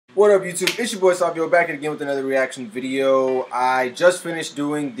What up, YouTube? It's your boy Esaveo back again with another reaction video. I just finished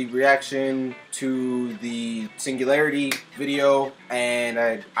doing the reaction to the Singularity video,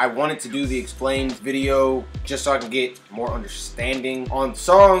 and I wanted to do the explained video just so I can get more understanding on the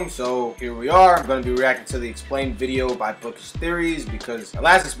song. So here we are. I'm going to be reacting to the explained video by Bookish Theories because the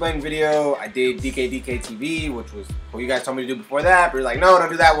last explained video I did DK TV, which was what you guys told me to do before that. But you're like, no, don't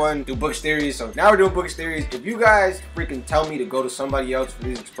do that one. Do Bookish Theories. So now we're doing Bookish Theories. If you guys freaking tell me to go to somebody else for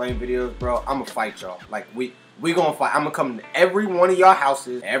these explained videos, bro, I'm gonna fight y'all. Like we gonna fight. I'm gonna come to every one of y'all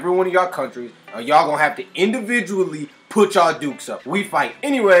houses, every one of y'all countries, and y'all gonna have to individually put y'all dukes up. We fight.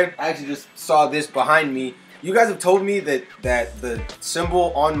 Anyway, I actually just saw this behind me. You guys have told me that the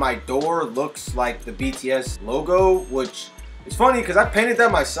symbol on my door looks like the BTS logo, which is funny because I painted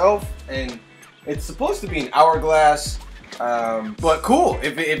that myself, and it's supposed to be an hourglass. But cool,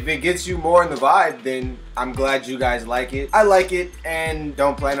 if it gets you more in the vibe, then I'm glad you guys like it. I like it and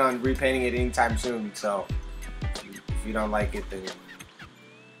don't plan on repainting it anytime soon, so if you don't like it, then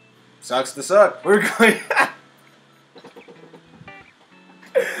sucks to suck. We're going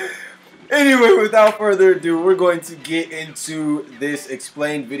Anyway, without further ado, we're going to get into this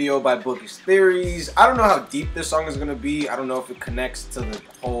explained video by Bookish Theories. I don't know how deep this song is going to be. I don't know if it connects to the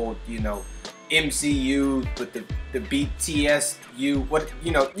whole, you know, MCU with the BTS what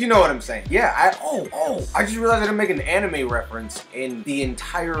you know what I'm saying. Yeah, I just realized I didn't make an anime reference in the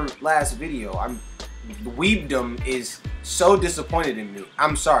entire last video. Weebdom is so disappointed in me.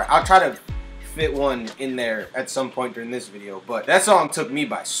 I'm sorry. I'll try to fit one in there at some point during this video, but that song took me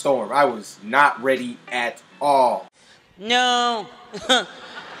by storm. I was not ready at all. No.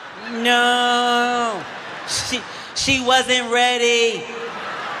 No. She wasn't ready.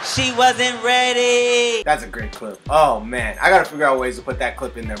 She wasn't ready. That's a great clip. Oh man, I gotta figure out ways to put that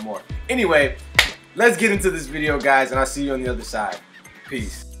clip in there more. Anyway, let's get into this video, guys, and I'll see you on the other side.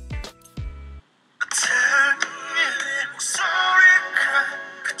 Peace.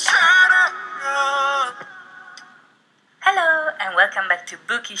 Hello and welcome back to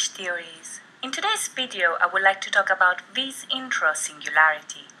Bookish Theories. In today's video, I would like to talk about V's intro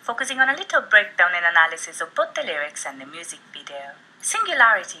Singularity, focusing on a little breakdown and analysis of both the lyrics and the music video.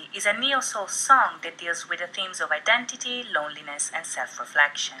 Singularity is a neo-soul song that deals with the themes of identity, loneliness, and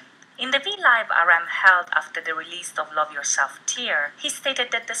self-reflection. In the V Live RM held after the release of Love Yourself Tear, he stated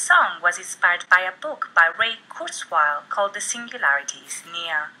that the song was inspired by a book by Ray Kurzweil called The Singularity is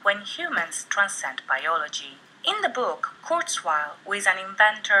Near, When Humans Transcend Biology. In the book, Kurzweil, who is an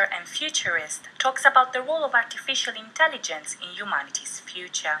inventor and futurist, talks about the role of artificial intelligence in humanity's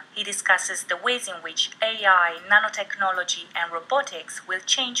future. He discusses the ways in which AI, nanotechnology, and robotics will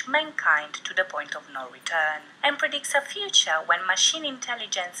change mankind to the point of no return, and predicts a future when machine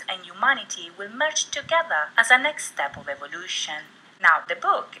intelligence and humanity will merge together as a next step of evolution. Now, the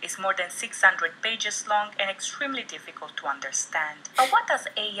book is more than 600 pages long and extremely difficult to understand. But what does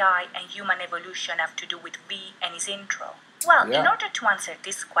AI and human evolution have to do with V and his intro? Well, in order to answer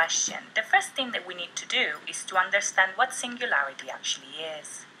this question, the first thing that we need to do is to understand what singularity actually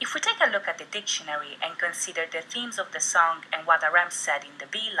is. If we take a look at the dictionary and consider the themes of the song and what RM said in the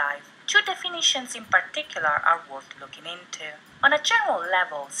V Live, two definitions in particular are worth looking into. On a general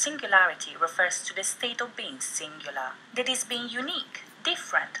level, singularity refers to the state of being singular, that is, being unique,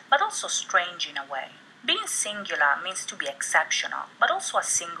 different, but also strange in a way. Being singular means to be exceptional, but also a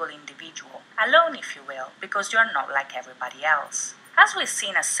single individual, alone if you will, because you are not like everybody else. As we'll see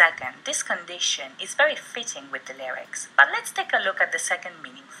in a second, this condition is very fitting with the lyrics, but let's take a look at the second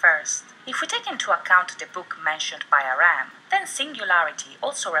meaning first. If we take into account the book mentioned by RM, then singularity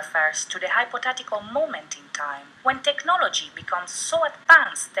also refers to the hypothetical moment in time when technology becomes so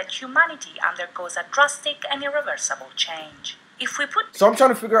advanced that humanity undergoes a drastic and irreversible change. So I'm trying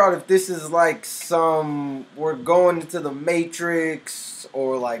to figure out if this is like we're going into the Matrix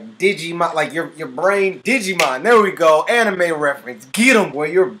or like Digimon, like your brain, Digimon, there we go, anime reference, get 'em, where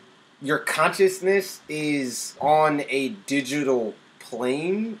your consciousness is on a digital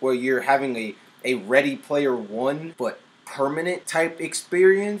plane, where you're having a Ready Player One, but permanent type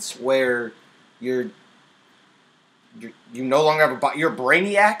experience, where you no longer have a body, you're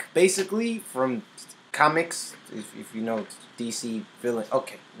Brainiac, basically, from comics, if you know DC villain,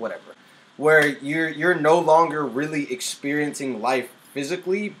 okay, whatever, where you're no longer really experiencing life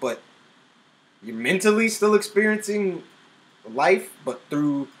physically, but you're mentally still experiencing life, but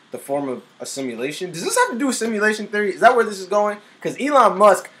through the form of a simulation. Does this have to do with simulation theory? Is that where this is going? Because Elon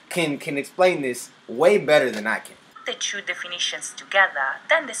Musk can explain this way better than I can. The two definitions together,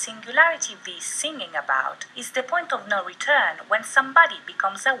 then the singularity V is singing about is the point of no return when somebody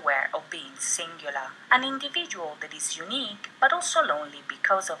becomes aware of being singular, an individual that is unique but also lonely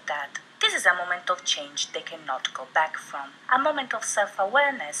because of that. This is a moment of change they cannot go back from, a moment of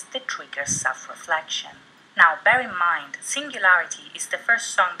self-awareness that triggers self-reflection. Now, bear in mind, Singularity is the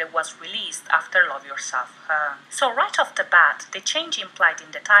first song that was released after Love Yourself Her. So right off the bat, the change implied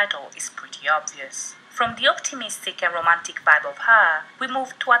in the title is pretty obvious. From the optimistic and romantic vibe of Her, we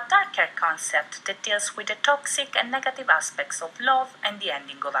move to a darker concept that deals with the toxic and negative aspects of love and the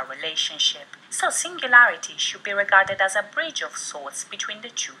ending of a relationship. So Singularity should be regarded as a bridge of sorts between the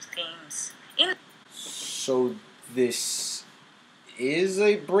two themes. So this is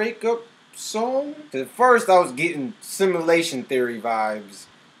a breakup song? At first I was getting simulation theory vibes,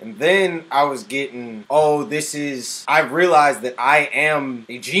 and then I was getting, oh, I realized that I am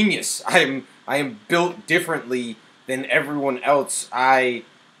a genius. I am built differently than everyone else. I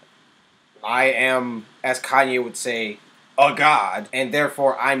am, as Kanye would say, a god, and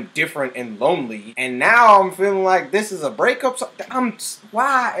therefore I'm different and lonely. And now I'm feeling like this is a breakup song.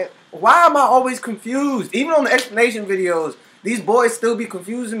 Why am I always confused? Even on the explanation videos, these boys still be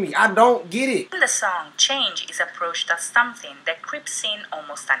confusing me. I don't get it. In the song, change is approached as something that creeps in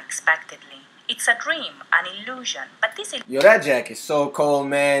almost unexpectedly. It's a dream, an illusion, but this is... Yo, that jacket's so cold,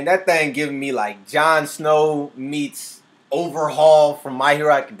 man. That thing giving me like Jon Snow meets Overhaul from My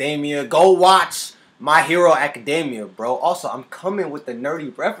Hero Academia. Go watch My Hero Academia, bro. Also, I'm coming with the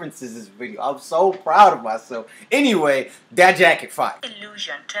nerdy references this video. I'm so proud of myself. Anyway, that jacket fire.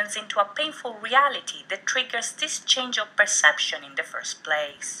 Illusion turns into a painful reality that triggers this change of perception in the first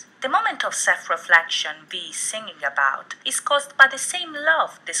place. The moment of self-reflection V is singing about is caused by the same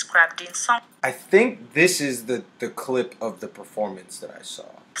love described in song. I think this is the clip of the performance that I saw.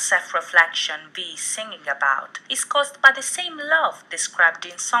 Self-reflection V is singing about is caused by the same love described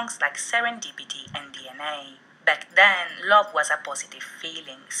in songs like Serendipity and DNA. Back then, love was a positive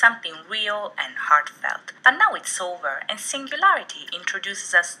feeling, something real and heartfelt. But now it's over, and Singularity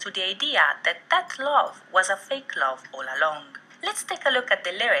introduces us to the idea that that love was a fake love all along. Let's take a look at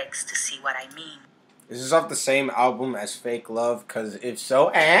the lyrics to see what I mean. Is this off the same album as Fake Love? Because if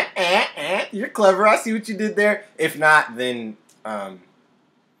so, you're clever. I see what you did there. If not, then,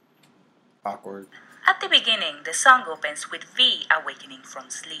 awkward. At the beginning, the song opens with V awakening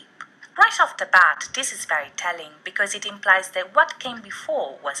from sleep. Right off the bat, this is very telling because it implies that what came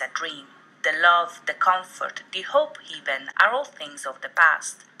before was a dream. The love, the comfort, the hope even are all things of the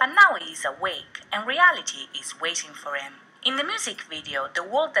past. But now he is awake and reality is waiting for him. In the music video, the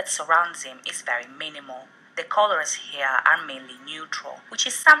world that surrounds him is very minimal. The colors here are mainly neutral, which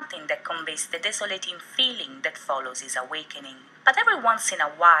is something that conveys the desolating feeling that follows his awakening. But every once in a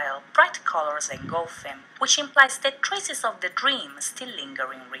while, bright colors engulf him, which implies that traces of the dream still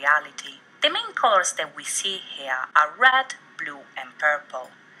linger in reality. The main colors that we see here are red, blue, and purple.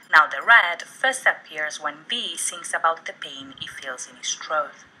 Now the red first appears when V sings about the pain he feels in his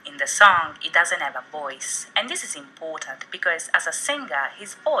throat. In the song, he doesn't have a voice, and this is important because as a singer,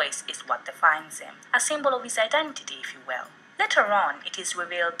 his voice is what defines him, a symbol of his identity, if you will. Later on, it is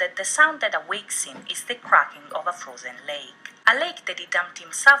revealed that the sound that awakes him is the cracking of a frozen lake, a lake that he dumped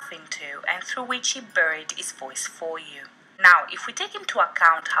himself into and through which he buried his voice for you. Now, if we take into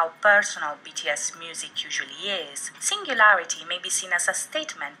account how personal BTS music usually is, Singularity may be seen as a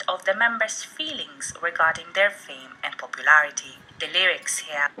statement of the members' feelings regarding their fame and popularity. The lyrics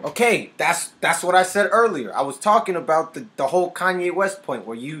here... Okay, that's what I said earlier. I was talking about the whole Kanye West point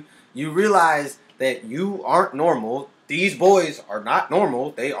where you realize that you aren't normal. These boys are not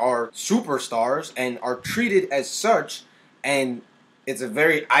normal. They are superstars and are treated as such, and it's a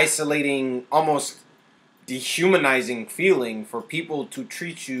very isolating, almost dehumanizing feeling for people to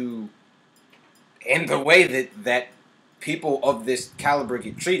treat you in the way that people of this caliber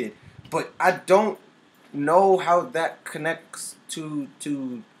get treated. But I don't know how that connects to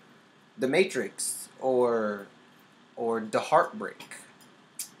the Matrix or the Heartbreak.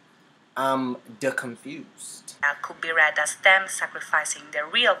 I'm confused. Could be read as them sacrificing their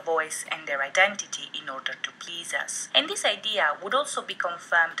real voice and their identity in order to please us. And this idea would also be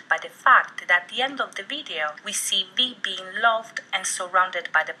confirmed by the fact that at the end of the video, we see V being loved and surrounded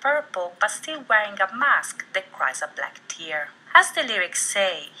by the purple, but still wearing a mask that cries a black tear. As the lyrics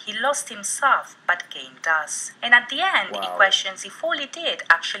say, he lost himself but gained us. And at the end, he questions if all he did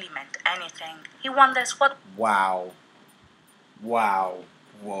actually meant anything. He wonders what... Wow. Whoa.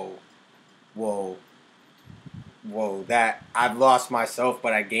 Whoa, that I've lost myself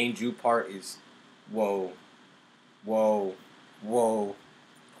but I gained you part is whoa.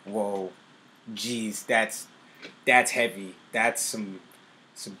 Jeez, that's heavy. That's some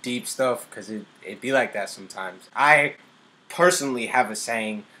deep stuff, because it be like that sometimes. I personally have a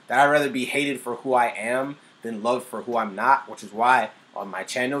saying that I'd rather be hated for who I am than loved for who I'm not, which is why on my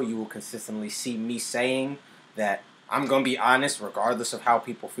channel you will consistently see me saying that I'm going to be honest regardless of how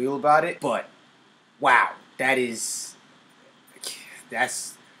people feel about it. But wow, that is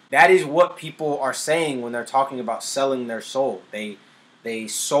what people are saying when they're talking about selling their soul. They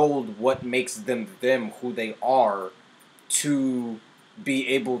sold what makes them who they are, to be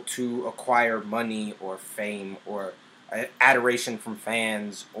able to acquire money or fame or adoration from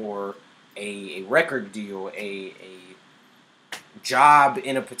fans, or a record deal, a job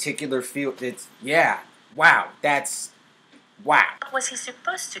in a particular field. It's, yeah, wow, that's, wow. What was he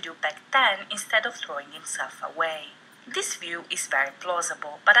supposed to do back then instead of throwing himself away? This view is very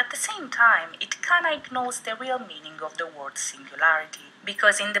plausible, but at the same time, it kinda ignores the real meaning of the word singularity.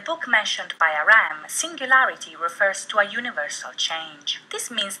 Because in the book mentioned by Aram, singularity refers to a universal change. This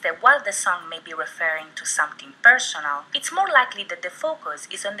means that while the song may be referring to something personal, it's more likely that the focus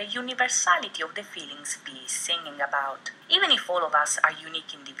is on the universality of the feelings V is singing about. Even if all of us are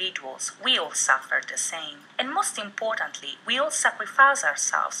unique individuals, we all suffer the same. And most importantly, we all sacrifice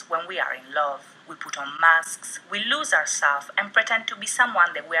ourselves when we are in love. We put on masks, we lose ourselves and pretend to be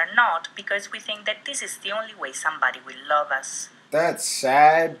someone that we are not, because we think that this is the only way somebody will love us. That's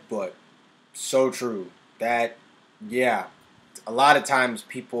sad, but so true. That, yeah, a lot of times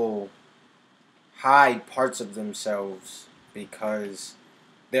people hide parts of themselves because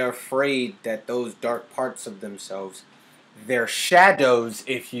they're afraid that those dark parts of themselves, their shadows,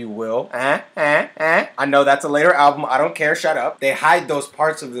 if you will, I know that's a later album, I don't care, shut up. They hide those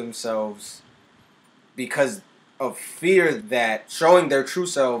parts of themselves because of fear that showing their true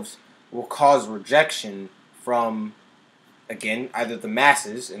selves will cause rejection from, again, either the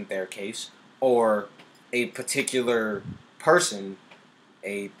masses in their case, or a particular person,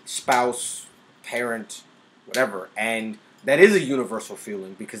 a spouse, parent, whatever. And that is a universal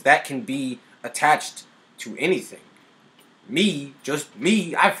feeling, because that can be attached to anything. Me, just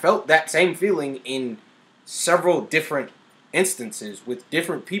me, I felt that same feeling in several different instances with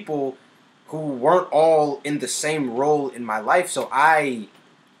different people who weren't all in the same role in my life. So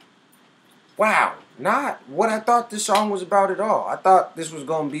wow, not what I thought this song was about at all. I thought this was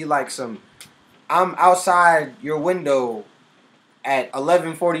going to be like some, I'm outside your window at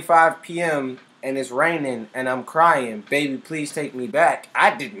 11:45 p.m. and it's raining and I'm crying, baby, please take me back.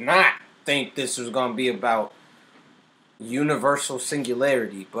 I did not think this was going to be about universal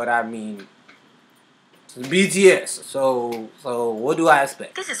singularity, but I mean, it's BTS, so what do I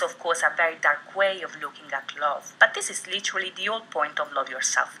expect? This is of course a very dark way of looking at love, but this is literally the whole point of Love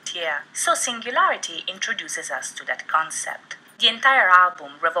Yourself tier. So Singularity introduces us to that concept. The entire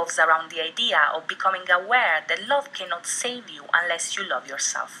album revolves around the idea of becoming aware that love cannot save you unless you love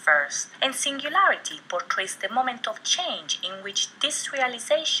yourself first. And Singularity portrays the moment of change in which this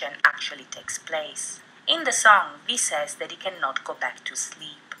realization actually takes place. In the song, V says that he cannot go back to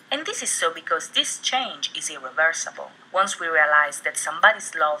sleep. And this is so because this change is irreversible. Once we realize that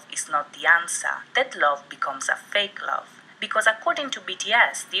somebody's love is not the answer, that love becomes a fake love. Because according to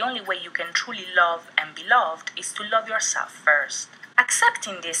BTS, the only way you can truly love and be loved is to love yourself first.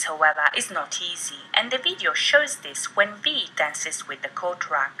 Accepting this, however, is not easy, and the video shows this when V dances with the coat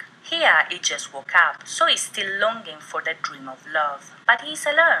rack. Here, he just woke up, so he's still longing for that dream of love. But he's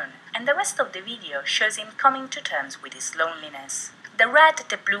alone, and the rest of the video shows him coming to terms with his loneliness. The red,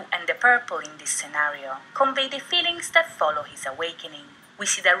 the blue, and the purple in this scenario convey the feelings that follow his awakening. We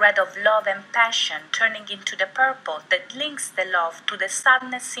see the red of love and passion turning into the purple that links the love to the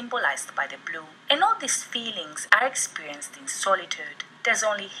sadness symbolized by the blue. And all these feelings are experienced in solitude. There's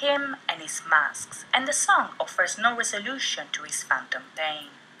only him and his masks, and the song offers no resolution to his phantom pain.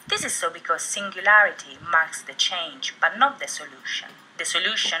 This is so because singularity marks the change, but not the solution. The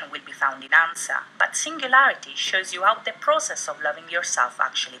solution will be found in answer, but singularity shows you how the process of loving yourself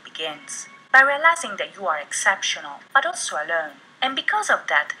actually begins. By realizing that you are exceptional, but also alone. And because of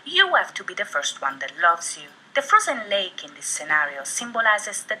that, you have to be the first one that loves you. The frozen lake in this scenario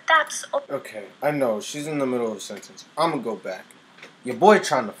symbolizes the depths of... Okay, I know, she's in the middle of a sentence. I'm gonna go back. Your boy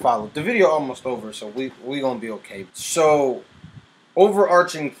trying to follow. The video almost over, so we gonna be okay. So,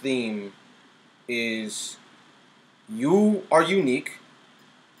 overarching theme is you are unique.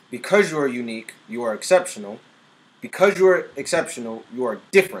 Because you are unique, you are exceptional. Because you are exceptional, you are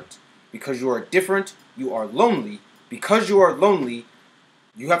different. Because you are different, you are lonely. Because you are lonely,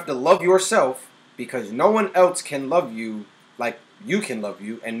 you have to love yourself, because no one else can love you like you can love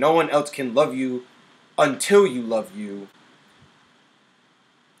you, and no one else can love you until you love you.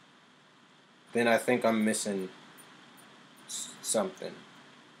 then I think I'm missing something.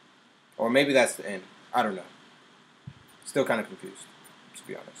 Or maybe that's the end. I don't know. Still kind of confused, to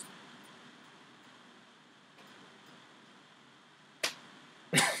be honest.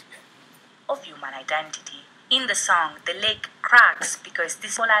 Of human identity. In the song, the lake cracks because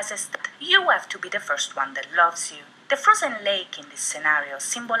this symbolizes that you have to be the first one that loves you. The frozen lake in this scenario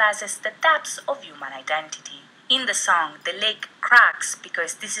symbolizes the depths of human identity. In the song, the lake cracks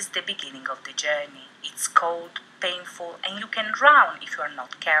because this is the beginning of the journey. It's cold, painful, and you can drown if you are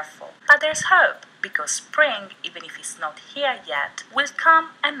not careful. But there's hope, because spring, even if it's not here yet, will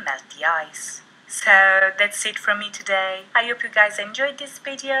come and melt the ice. So that's it from me today. I hope you guys enjoyed this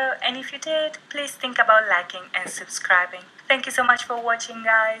video, and if you did, please think about liking and subscribing. Thank you so much for watching,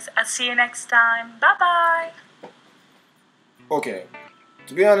 guys. I'll see you next time. Bye bye. Okay,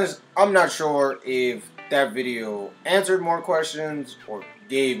 to be honest, I'm not sure if that video answered more questions or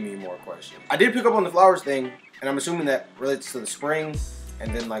gave me more questions. I did pick up on the flowers thing, and I'm assuming that relates to the spring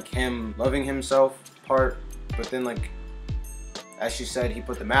and then like him loving himself part, but then like as she said, he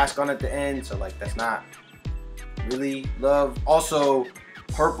put the mask on at the end, so like that's not really love. Also,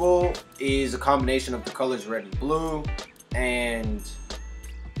 purple is a combination of the colors red and blue, and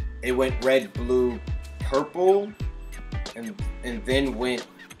it went red, blue, purple, and then went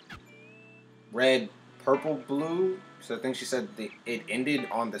red, purple, blue. So I think she said it ended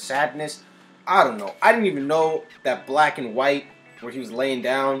on the sadness. I don't know. I didn't even know that black and white where he was laying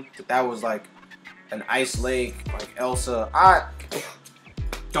down, that was like an ice lake, like Elsa.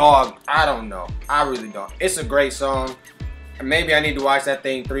 Dog, I don't know. I really don't. It's a great song. And maybe I need to watch that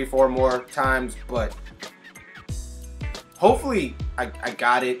thing 3-4 more times, but hopefully I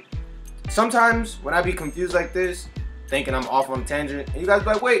got it. Sometimes when I be confused like this, thinking I'm off on a tangent, and you guys be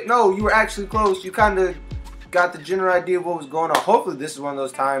like, wait, no, you were actually close. You kind of got the general idea of what was going on. Hopefully this is one of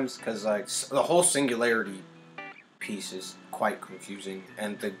those times, because like the whole Singularity piece is quite confusing,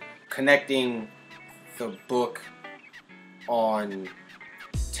 and the connecting the book on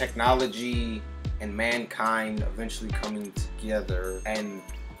technology and mankind eventually coming together and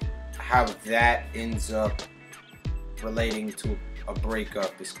how that ends up relating to a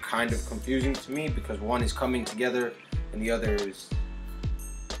breakup is kind of confusing to me, because one is coming together and the other is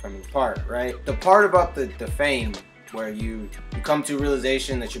coming apart, right? The part about the fame where you come to a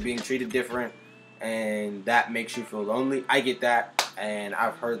realization that you're being treated different and that makes you feel lonely, I get that, and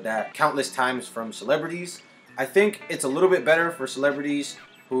I've heard that countless times from celebrities. I think it's a little bit better for celebrities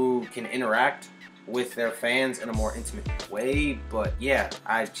who can interact with their fans in a more intimate way, but yeah,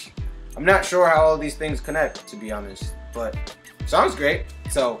 I'm not sure how all these things connect, to be honest, but sounds great.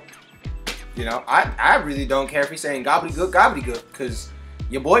 So, you know, I really don't care if he's saying gobbledygook, because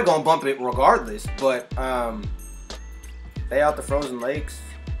your boy gonna bump it regardless. But stay out the frozen lakes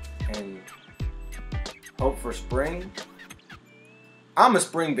and hope for spring. I'm a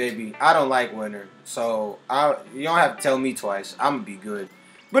spring baby. I don't like winter, so you don't have to tell me twice. I'm gonna be good.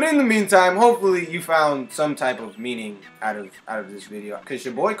 But in the meantime, hopefully you found some type of meaning out of this video, because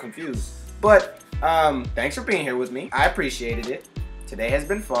your boy confused. But thanks for being here with me. I appreciated it. Today has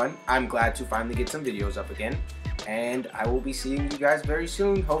been fun. I'm glad to finally get some videos up again, and I will be seeing you guys very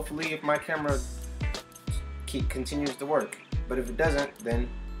soon. Hopefully, if my camera continues to work. But if it doesn't, then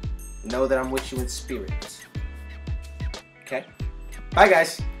know that I'm with you in spirit. Okay? Bye,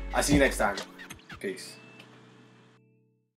 guys. I'll see you next time. Peace.